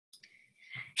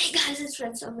Hey guys, it's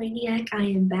Redstone Maniac. I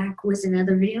am back with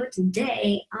another video.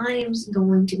 Today, I am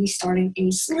going to be starting a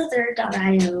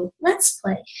Slither.io Let's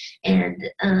Play. And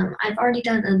I've already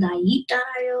done a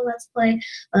Naive.io Let's Play,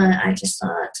 but I just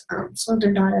thought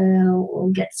Slither.io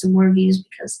will get some more views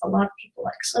because a lot of people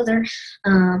like Slither.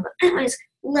 Anyways,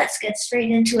 let's get straight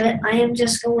into it. I am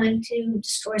just going to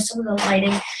destroy some of the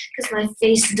lighting because my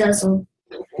face does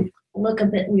look a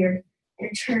bit weird,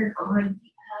 and turn on the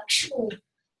actual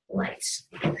lights.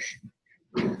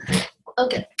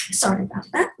 Okay, sorry about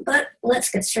that, but let's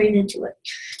get straight into it.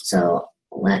 So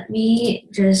let me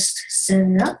just set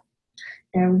it up.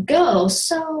 There we go.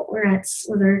 So we're at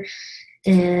Slither,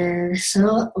 and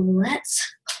so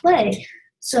let's play.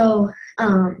 So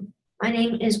my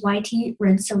name is YT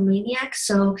Redstone Maniac.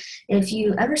 So if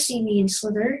you ever see me in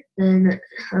Slither, then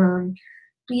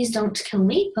please don't kill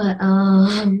me, but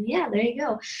yeah, there you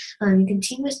go. You can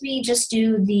team with me. Just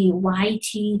do the YT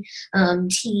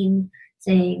team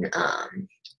thing.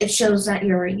 It shows that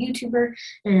you're a YouTuber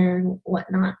and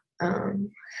whatnot.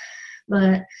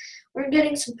 But we're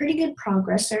getting some pretty good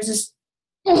progress. There's this.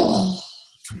 Oh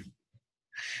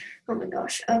my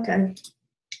gosh. Okay,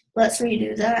 let's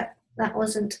redo that. That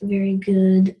wasn't very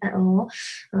good at all.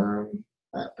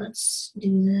 But let's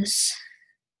do this.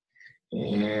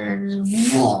 And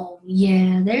whoa,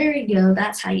 yeah, there we go.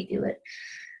 That's how you do it.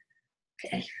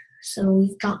 Okay, so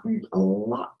we've gotten a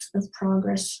lot of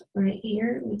progress right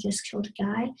here. We just killed a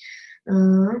guy.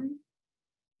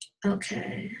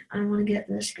 Okay, I want to get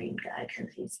this green guy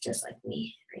because he's just like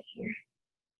me right here.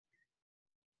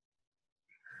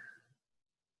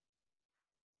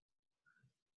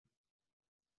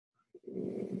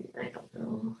 I don't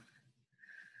know.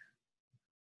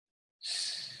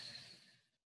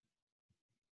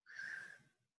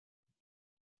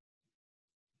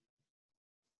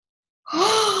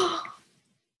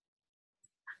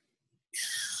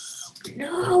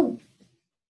 No!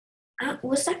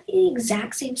 Was that the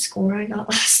exact same score I got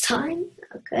last time?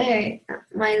 Okay, that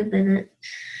might have been it.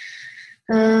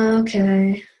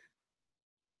 Okay.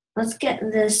 Let's get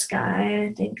this guy.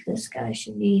 I think this guy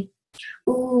should be...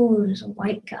 Ooh, there's a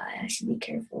white guy. I should be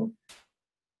careful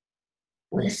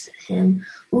with him.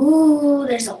 Ooh,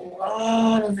 there's a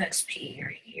lot of XP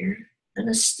right here. I'm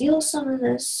gonna steal some of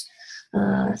this.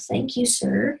 Thank you,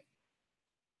 sir.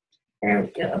 There we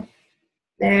go.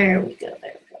 There we go.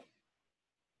 There we go.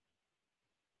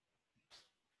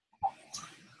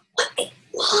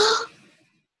 What?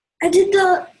 I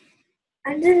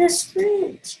did a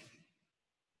sprint.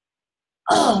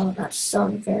 Oh, that's so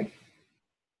unfair.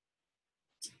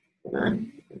 Hold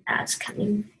on, ads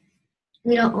coming.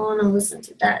 We don't want to listen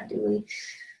to that, do we?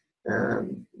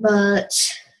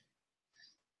 But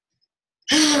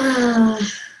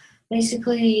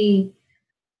basically,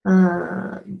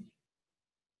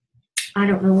 I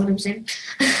don't know what I'm saying.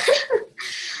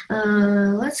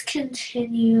 Let's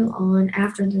continue on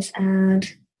after this ad.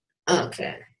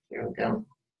 Okay, here we go.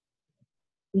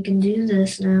 We can do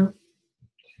this now.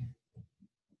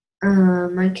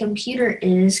 My computer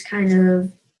is kind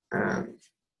of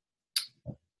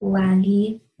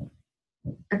laggy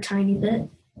a tiny bit.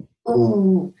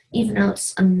 Oh, even though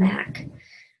it's a Mac.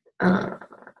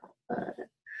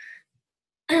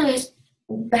 Anyways,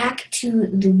 back to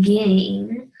the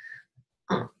game.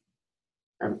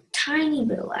 A tiny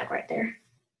bit of lag right there.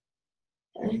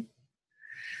 Okay.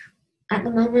 At the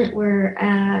moment, we're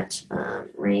at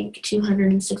rank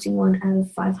 261 out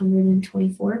of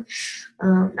 524.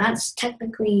 That's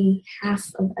technically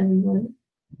half of everyone,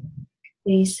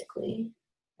 basically.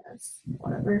 That's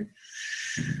whatever.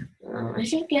 I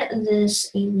should get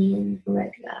this alien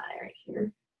red guy right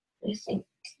here. I think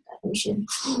that we should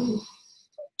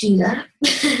do that.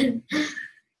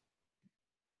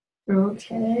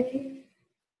 Okay.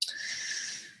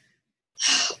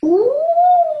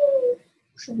 Ooh.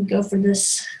 Should we go for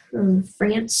this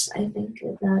France, I think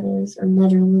that is, or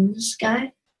Netherlands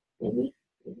guy, maybe?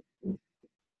 Let's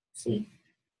see.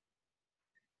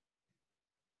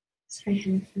 Sorry,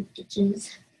 I have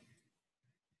bitches.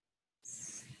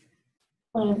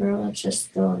 Whatever, let's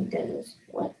just go and get this.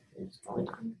 What is going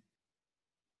on?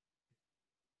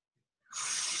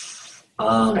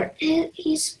 Oh,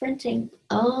 he's sprinting.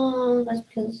 Oh, that's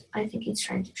because I think he's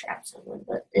trying to trap someone,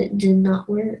 but it did not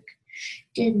work.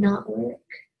 Did not work.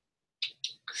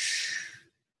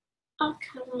 Oh,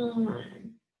 come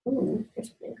on. Ooh, there's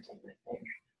a big thing right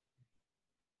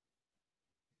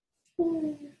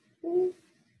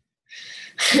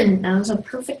there. That was a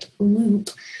perfect loop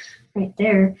right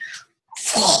there.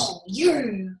 Oh,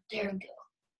 yeah, there we go.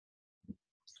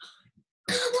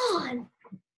 Come on.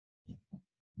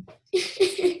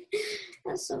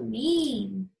 That's so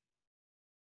mean.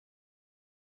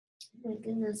 Oh my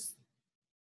goodness.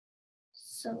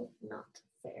 So not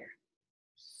fair.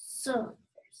 So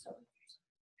unfair, so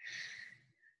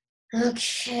unfair.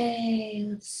 Okay,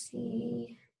 let's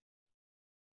see.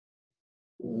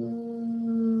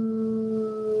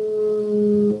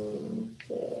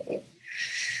 Okay.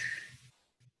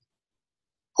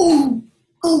 Oh,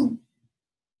 oh.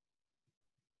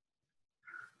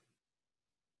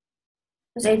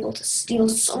 I was able to steal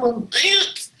some of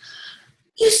it.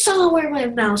 You saw where my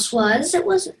mouse was. It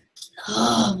wasn't.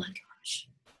 Oh my gosh.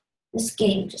 This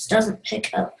game just doesn't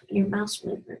pick up your mouse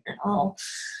movement at all.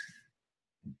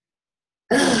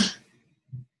 Ugh.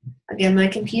 Again, my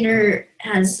computer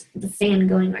has the fan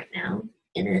going right now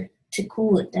in it to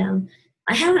cool it down.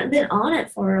 I haven't been on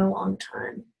it for a long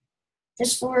time.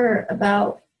 Just for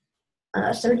about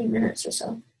 30 minutes or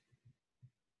so.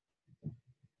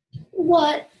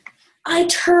 What? I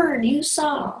turned. You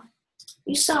saw.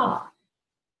 You saw.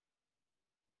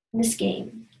 This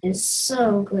game is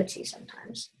so glitchy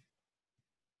sometimes.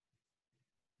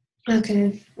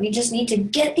 Okay, we just need to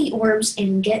get the orbs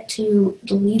and get to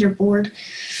the leaderboard.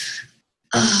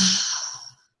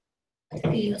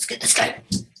 Okay, let's get this guy.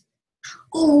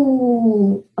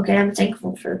 Ooh, okay, I'm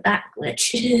thankful for that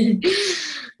glitch. We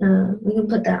can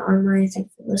put that on my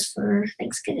thankful list for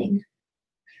Thanksgiving.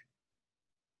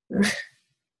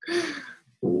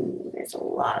 Ooh, there's a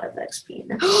lot of XP in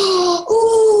there.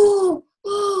 Ooh,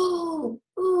 ooh,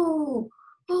 ooh,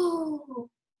 ooh.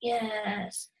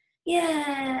 Yes,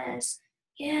 yes,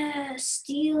 yes.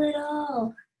 Steal it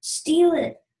all. Steal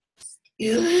it.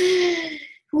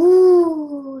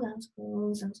 Ooh, that was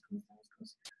close. That was close. That was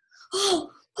close.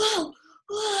 Oh, whoa,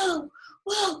 whoa,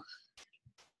 whoa.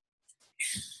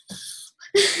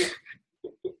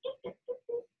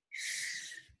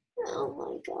 Oh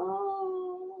my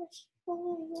gosh. Oh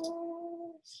my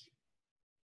gosh.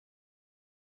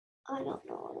 I don't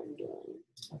know what I'm doing.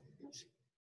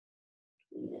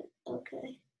 Okay.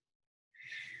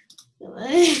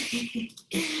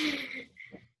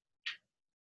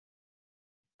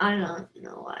 I don't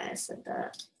know why I said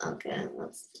that. Okay,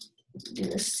 let's do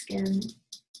the skin.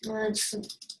 Let's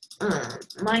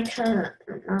my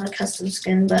not a custom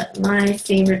skin, but my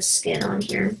favorite skin on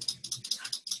here.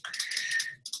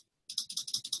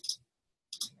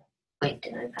 Wait,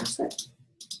 did I pass it?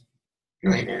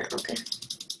 No, I didn't. Okay.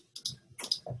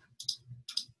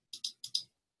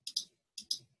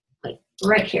 Wait,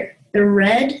 right here, the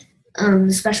red,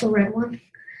 the special red one,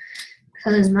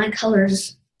 because my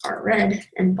colors are red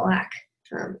and black.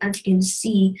 As you can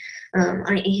see,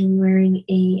 I am wearing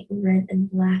a red and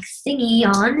black thingy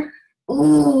on.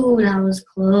 Ooh, that was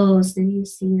close. Did you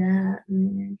see that?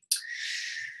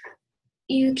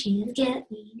 You can't get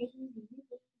me.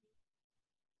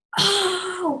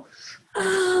 Oh,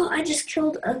 oh, I just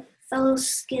killed a fellow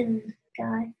skin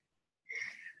guy.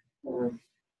 Oh,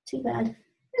 too bad.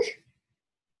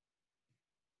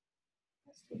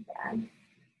 That's too bad.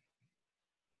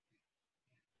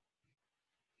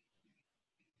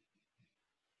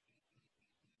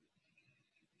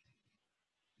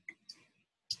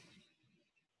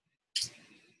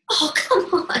 Oh, come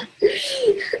on.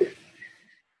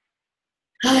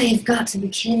 Oh, you've got to be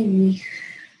kidding me.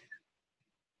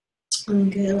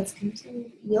 Okay, let's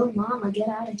continue. Yo, mama, get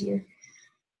out of here.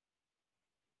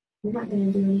 You're not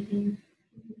going to do anything.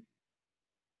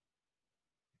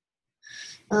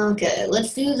 Okay,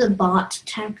 let's do the bot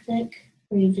tactic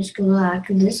where you just go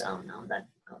after this. Oh no, that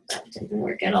didn't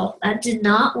work at all. That did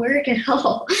not work at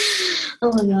all.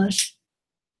 Oh my gosh.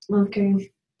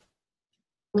 Okay,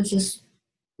 let's just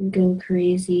go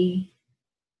crazy.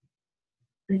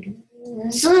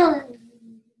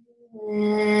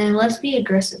 And let's be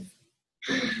aggressive.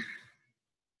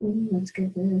 Let's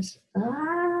get this.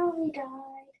 Ah, we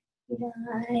died. We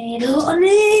died. Oh no!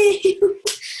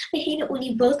 I hate it when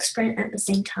you both sprint at the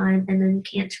same time and then you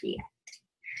can't react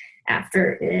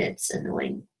after. It's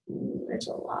annoying. There's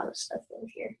a lot of stuff over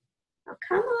here. Oh,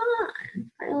 come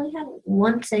on. I only have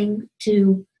one thing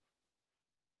to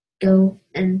go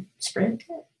and sprint.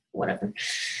 Whatever.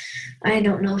 I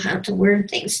don't know how to word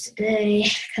things today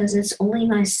because it's only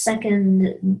my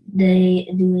second day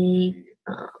doing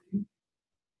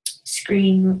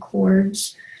screen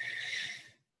records.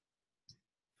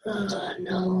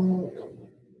 No.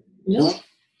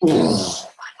 Oh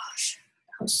my gosh.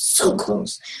 That was so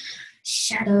close.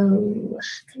 Shadow.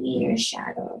 Come here,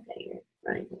 Shadow. Okay, you're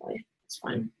running away. It's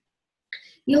fine.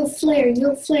 Yo, flare,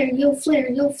 yo, flare, yo, flare,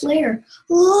 yo, flare.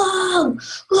 Whoa!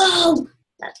 Whoa!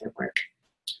 That didn't work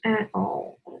at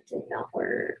all. That did not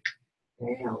work.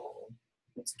 No.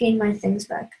 Let's gain my things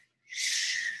back.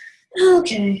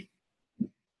 Okay.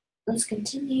 Let's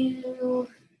continue.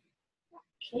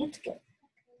 Can't get.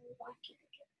 Why can't I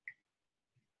get?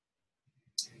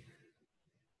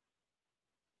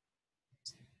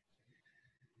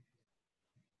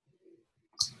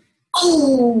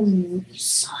 Oh, you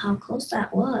saw how close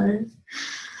that was.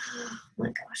 Oh my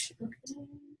gosh. Okay.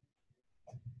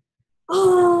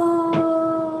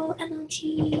 Oh,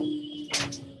 MLG.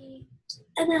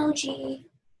 MLG.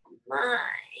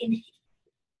 Mine.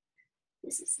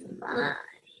 This is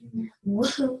mine.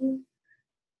 Whoa.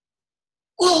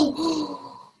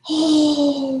 Oh.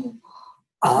 Oh.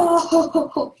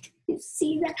 Oh. You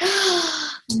see that?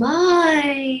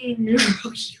 Mine.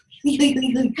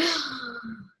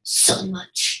 So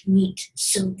much meat.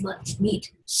 So much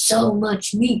meat. So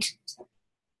much meat.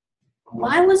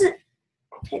 Why was it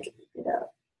picking it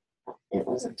up? It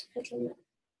wasn't picking it up.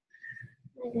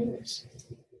 My goodness.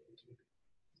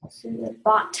 This is a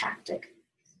bot tactic.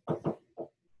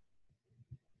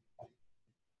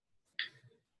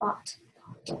 Bot.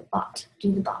 Do the bot.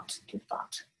 Do the bot. Do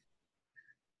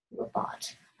a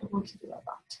bot. I want to do a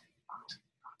bot.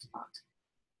 Bot.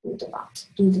 Do the bot.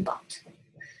 Do the bot.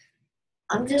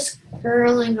 I'm just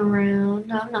curling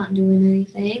around. I'm not doing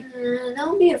anything.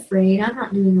 Don't be afraid. I'm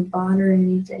not doing a bot or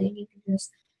anything. You can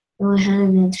just go ahead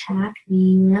and attack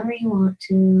me whenever you want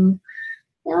to.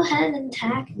 Go ahead and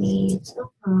attack me. It's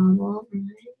no problem,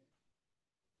 right?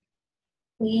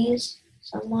 Please,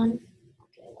 someone.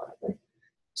 Okay, whatever.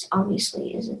 This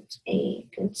obviously isn't a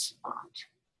good spot.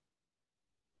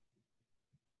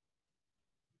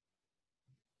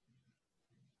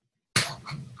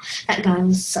 That guy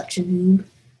was such a noob.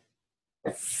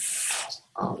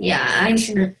 Oh yeah, I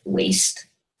shouldn't waste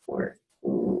for.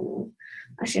 Ooh,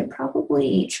 I should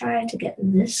probably try to get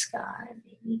this guy,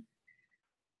 maybe.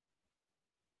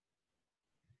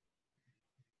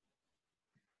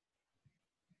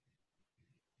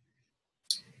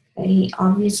 Okay, he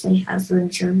obviously has the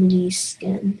Germany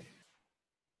skin.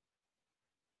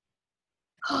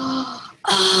 Oh!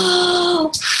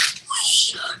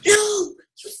 No!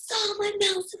 You saw my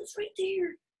mouse, it was right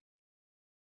there.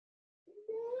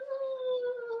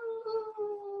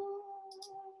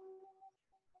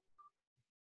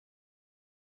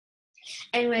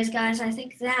 Anyways, guys, I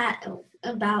think that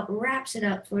about wraps it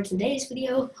up for today's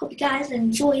video. Hope you guys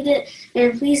enjoyed it,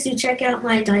 and please do check out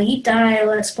my Dai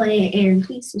Let's Play, and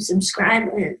please do subscribe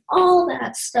and all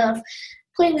that stuff.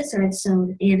 Play with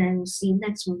Redstone, and I will see you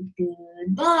next one.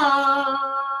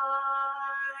 Goodbye!